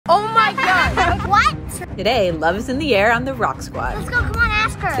Today, love is in the air on the Rock Squad. Let's go, come on,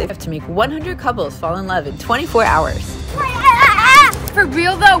 ask her. They have to make 100 couples fall in love in 24 hours. For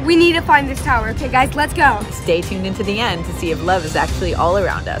real though, we need to find this tower. Okay guys, let's go. Stay tuned into the end to see if love is actually all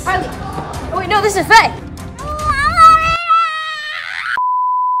around us. Riley. Oh wait, no, this is Faye.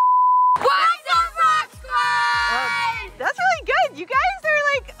 That's really good. You guys are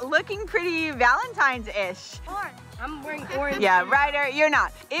like looking pretty Valentine's-ish. Orange. I'm wearing orange. Yeah, Ryder, you're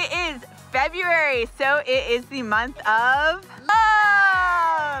not. It is February, so it is the month of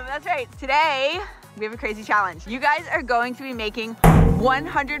love. That's right. Today, we have a crazy challenge. You guys are going to be making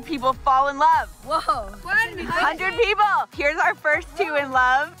 100 people fall in love. Whoa. 100 people. Here's our first two in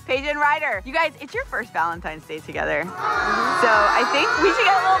love, Peja and Ryder. You guys, it's your first Valentine's Day together. So I think we should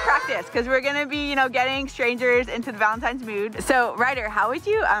get a little practice because we're gonna be, you know, getting strangers into the Valentine's mood. So Ryder, how would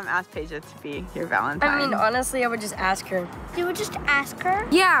you ask Peja to be your Valentine? I mean, honestly, I would just ask her. You would just ask her?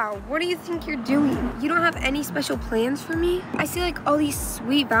 Yeah, what do you think you're doing? You don't have any special plans for me? I see like all these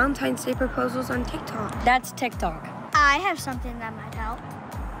sweet Valentine's Day proposals on TikTok. That's TikTok. I have something that might help.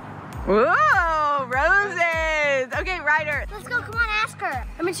 Whoa, roses. Okay, Ryder. Let's go, come on, ask her.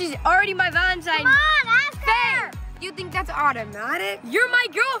 I mean, she's already my Valentine. Come on, ask her. You think that's automatic? You're my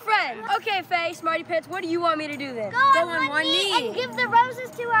girlfriend. Okay, Faye, Smarty Pants, what do you want me to do then? Go on one knee and give the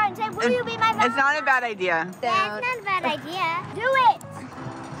roses to her and say, will you be my Valentine? It's not a bad idea. That's not a bad idea. Do it.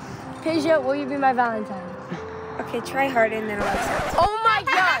 Peja, will you be my Valentine? Okay, try hard and then I'll accept. Oh my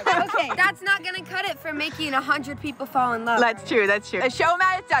God! Okay, that's not gonna cut it for making 100 people fall in love. That's true, that's true. Show them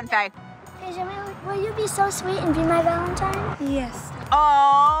how it's done, Faye. Peja, will you be so sweet and be my Valentine? Yes.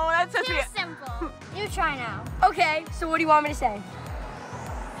 Oh, that's so Too sweet. simple. You try now. Okay, so what do you want me to say?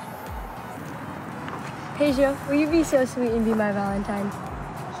 Peja, will you be so sweet and be my Valentine?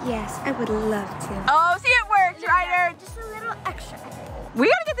 Yes, I would love to. Oh, see, it worked, Ryder. Just a little extra. We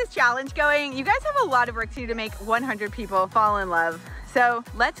gotta get this challenge going. You guys have a lot of work to do to make 100 people fall in love. So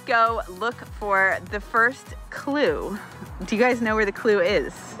let's go look for the first clue. Do you guys know where the clue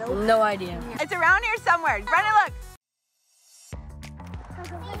is? No idea. It's around here somewhere. Run and look.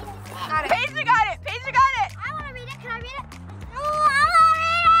 Got it. Peja got it. Peja got it. I want to read it. Can I read it? Oh, I want to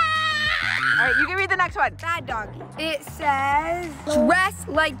read it. All right, you can read the next one. Bad doggy. It says, dress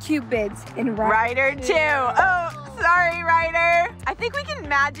like Cupids in Ryder 2. Oh, sorry, Ryder. I think we can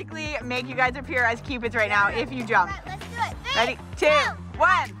magically make you guys appear as Cupids right now if you jump. All right, let's do it. Ready? 2,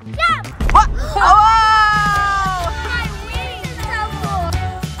 1. Jump. What? Oh! My wings is so cool.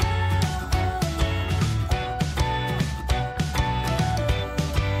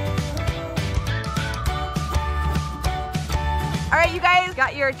 All right, you guys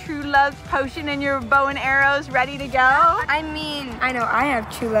got your true love potion and your bow and arrows ready to go? I mean, I know I have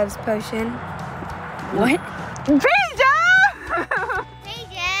true love's potion. What? Peja!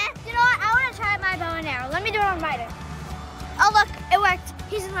 Peja, you know what? I want to try my bow and arrow. Let me do it on Ryder. Oh, look, it worked.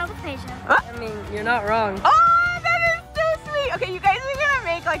 He's in love with Peja. I mean, you're not wrong. Oh, that is so sweet. Okay, you guys are gonna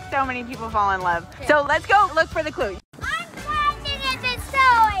make like so many people fall in love. So let's go look for the clue. I'm finding it this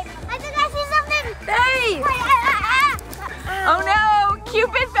time. I think I see something. Hey! Oh no,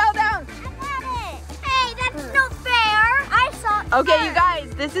 Cupid fell down. I got it. Hey, that's not fair. I saw it Okay, you first.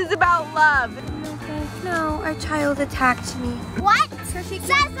 guys, this is about love. No, our child attacked me. What? Says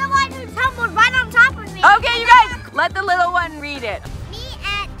the one who tumbled right on top of me. Okay, you guys, let the little one read it. Me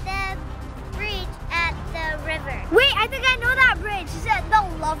at the bridge at the river. Wait, I think I know that bridge. Is that the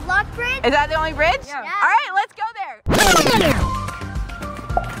Love Lock Bridge? Is that the only bridge? Yeah. All right, let's go there.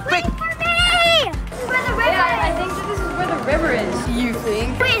 Wait for me! This is where the river Yeah, I is. think that this is where the river is. You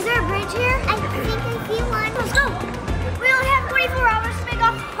think? Wait, is there a bridge here? I think I see one. Let's go. We only have 24 hours to make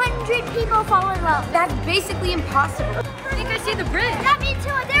 100 people fall in love. That's basically impossible. I think I see the bridge. That means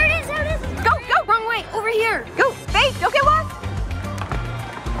too. There it is. There it is. Go, go, Wrong way, over here. go. Faith, don't get lost.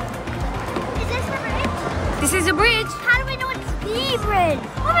 Is this the bridge? This is a bridge. How do we know it's the bridge?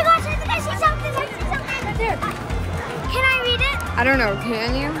 Oh my gosh, I think I see something. I see something. Right there. Can I read it? I don't know,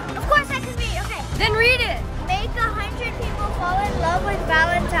 can you? Of course I can read. Okay. Then read it. Make 100 people fall in love with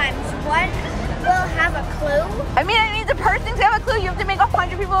Valentine's. One will have a clue. I mean, it needs a person to have a clue. You have to make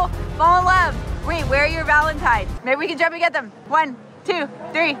 100 people fall in love. Wait, where are your Valentines? Maybe we can jump and get them. 1, 2,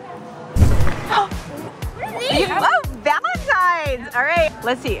 3. What are these? Oh, Valentines. All right,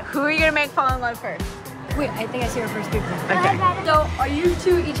 let's see. Who are you gonna make fall in love first? Wait, I think I see our first people. Okay. So, are you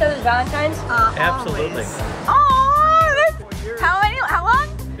two each other's Valentines? Absolutely. Oh, that's, how long?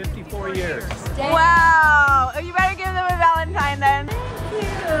 54 years. Dang. Wow. Oh, you better give them a Valentine then.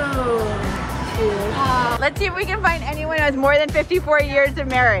 Let's see if we can find anyone who has more than 54 years of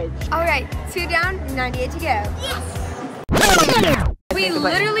marriage. All right, 2 down, 98 to go. Yes. We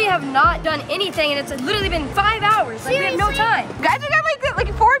literally have not done anything, and it's literally been 5 hours. Like, we have no time. Guys, we got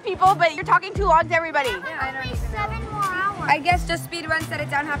like 4 people, but you're talking too long to everybody. Yeah, only 7 more hours. I guess just speed run, set it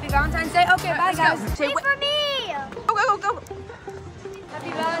down. Happy Valentine's Day. Okay, bye guys. Wait for me. Go, go, go, go.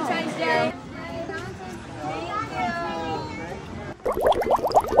 Happy Valentine's Day.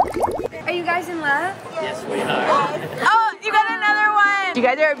 Are you guys in love? Yes, we are. Oh, you got another one. You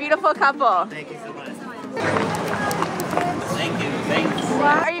guys are a beautiful couple. Thank you so much. Thank you. Thanks.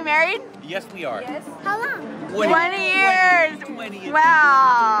 Are you married? Yes, we are. Yes. How long? 20 years. 20 years.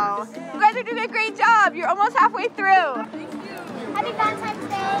 Wow. You guys are doing a great job. You're almost halfway through. Happy Valentine's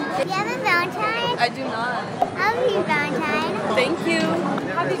Day. Do you have a Valentine? I do not. Happy Valentine. Thank you.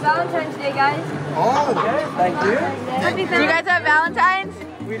 Happy Valentine's Day, guys. Oh, okay. Thank you. Happy Do you guys have Valentines?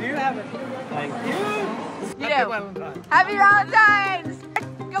 We do have it. Thank you. You Happy do. Valentine's. Happy Valentine's.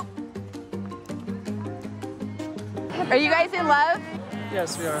 Go. Are you guys in love?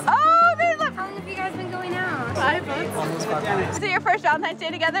 Yes, we are. Oh, they're in love. How long have you guys been going out? Almost 5 minutes. Is it your first Valentine's Day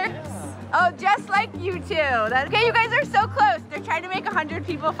together? Oh, just like you two. Okay, you guys are so close. They're trying to make 100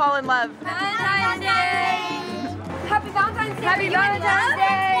 people fall in love. Valentine's Day. Happy Valentine's Day. Happy Valentine's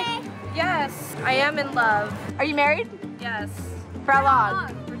Day. Yes, I am in love. Are you married? Yes. For how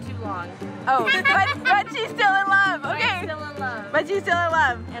long? For too long. Oh, but she's still in love. Okay. I'm still in love. But she's still in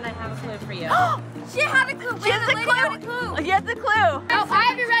love. And I have a clue for you. She had a clue. She has a clue. She has a clue. Oh, I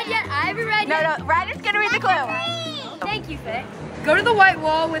haven't read yet. I haven't read yet. No, Ryder's gonna read the clue. Thank you, Faye. Go to the white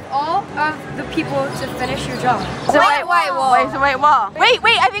wall with all of the people to finish your job. It's a white wall. Wait, it's a white wall. Wait,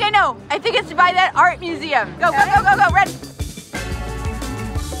 I think I know. I think it's by that art museum. Go, ready.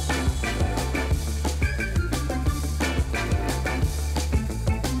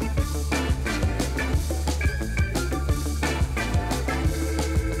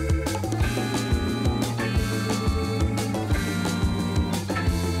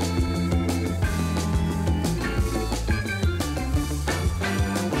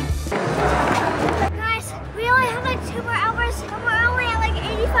 Guys, we only have like 2 more hours and we're only at like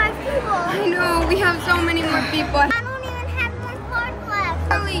 85 people. I know, we have so many more people. I don't even have my phone left.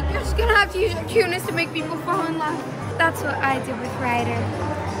 Charlie, you're just gonna have to use your cuteness to make people fall in love. That's what I did with Ryder.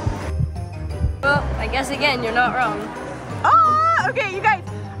 Well, I guess again, you're not wrong. Oh, okay, you guys.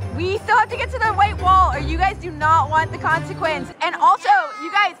 We still have to get to the white wall or you guys do not want the consequence. And also, you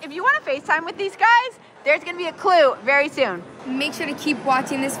guys, if you want to FaceTime with these guys, there's gonna be a clue very soon. Make sure to keep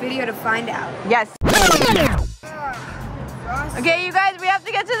watching this video to find out. Yes. Okay, you guys, we have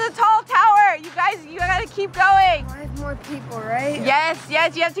to get to the tall tower. You guys, you gotta keep going. 5 more people, right? Yes, you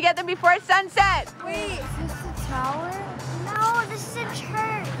have to get them before sunset. Wait, is this the tower? No, this is a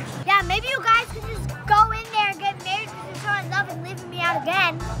church. Yeah, maybe you guys could just go in there and get married because you're so in love and leaving me out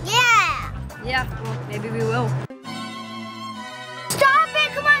again. Yeah. Yeah, well, maybe we will. Stop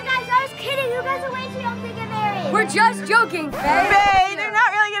it! Come on, guys. I was kidding. You guys are way too young to get married. We're just joking, Faye. Babe, they're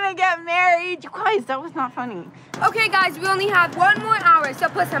not really gonna get married. You guys, that was not funny. Okay, guys, we only have 1 more hour, so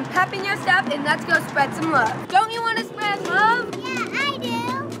put some pep in your step and let's go spread some love. Don't you want to spread love? Yeah, I do.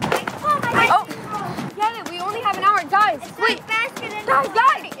 Oh my Oh, God. get it. We only have an hour. Guys, It's wait. not faster than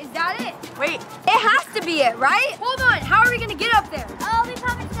Guys, is that it? Wait, It has to be it, right? Hold on. How are we going to get up there? Oh, we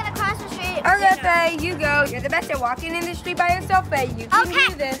probably just gotta cross the street. Okay, Faye, you go. You're the best at walking in the street by yourself, Faye. You can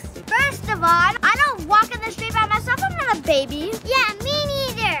do this. First of all, I don't walk in the street by myself. I'm not a baby. Yeah, me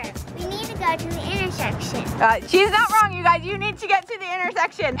neither. We need to go to the intersection. she's not wrong, you guys. You need to get to the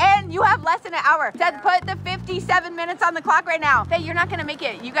intersection. And you have less than an hour. Seth, put the 57 minutes on the clock right now. Hey, you're not gonna make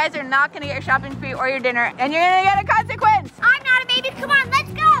it. You guys are not gonna get your shopping free or your dinner. And you're gonna get a consequence. I'm not a baby. Come on,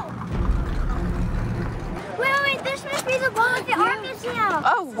 let's go. Wait, this must be the one with the art museum.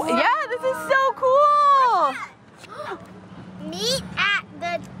 Oh, yeah, this is so cool. Meet at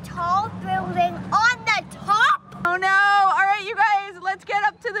the tall building on the top. Oh no. All right, you guys, let's get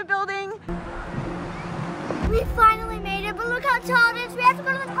up to the building. We finally made it, but look how tall it is. We have to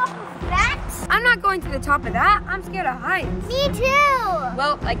go to the top of that. I'm not going to the top of that. I'm scared of heights. Me too.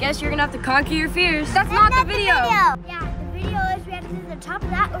 Well, I guess you're going to have to conquer your fears. That's not the video. Yeah, the video is we have to go to the top of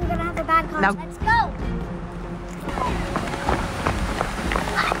that or we're going to have a bad call. No. Let's go.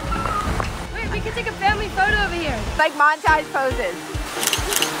 Wait, we can take a family photo over here. It's like montage poses.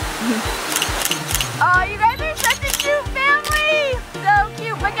 Oh, you guys are such a cute family. So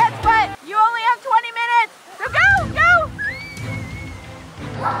cute. But guess what? You only have 20 minutes. So go.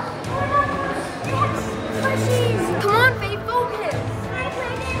 Come on, Faye, focus.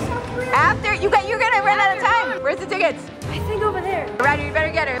 After, you're gonna run out of time. Where's the tickets? I think over there. Ryder, you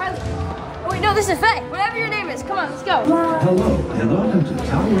better get her. Wait, no, this is Faye. Whatever your name is. Come on, let's go. Hello, and welcome to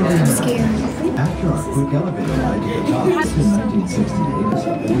Tower I'm scared. After our quick elevator ride to the top, this is 1968 or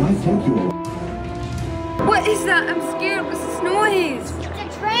something, might take you a What is that? I'm scared. What's this noise?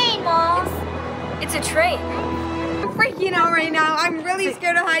 It's a train, Mom. It's a train. I'm freaking out right now. I'm really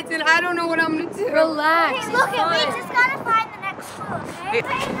scared of heights and I don't know what I'm gonna do. Relax. Hey, look, we just gotta find the next clue,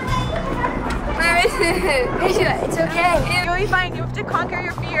 okay? Where is it? Peja, it's okay. You'll be fine. You have to conquer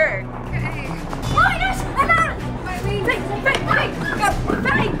your fear. Okay. Oh my gosh, I got it!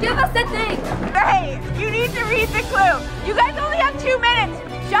 Faye, give us the thing. Faye, you need to read the clue. You guys only have 2 minutes.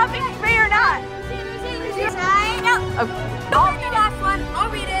 Shopping spree or not. Sign up. I'll read the last one. I'll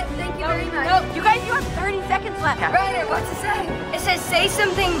read it. Thank you very much. No, you guys, you have 30 seconds left. Ryder, what's it say? It says, say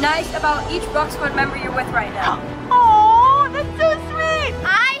something nice about each Rock Squad member you're with right now. Oh, that's so sweet.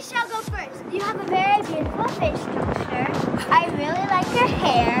 I shall go first. You have a very beautiful face structure. I really like your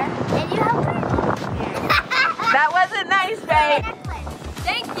hair, and you have very long hair. That wasn't nice, Faye.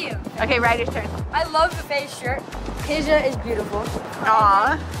 Thank you. Okay, Ryder's turn. I love the face shirt. Peja is beautiful.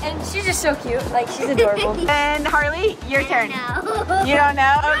 Aw. And she's just so cute. Like, she's adorable. And Harley, your turn. No. You don't know? You don't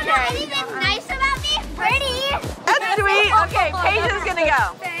know Okay. anything nice about me? Pretty. That's sweet. Okay, Paige's gonna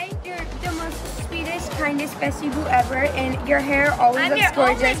go. Faye, you're the most sweetest, kindest bestie boo ever, and your hair always I'm looks your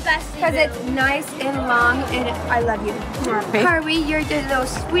gorgeous always bestie because boo. it's nice and long, and I love you. Faye? Harvey, you're the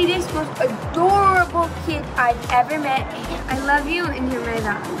most sweetest, most adorable kid I've ever met. I love you, and you're my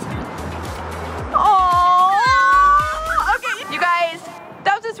Valentine. Aww. Okay, you guys,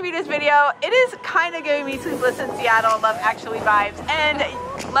 that was the sweetest video. It is kind of giving me Sleepless in Seattle, Love Actually vibes, and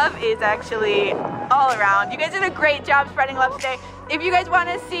love is actually all around. You guys did a great job spreading love today. If you guys want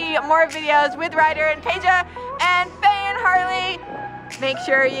to see more videos with Ryder and Peja and Faye and Harley, make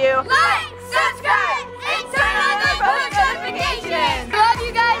sure you Like, subscribe,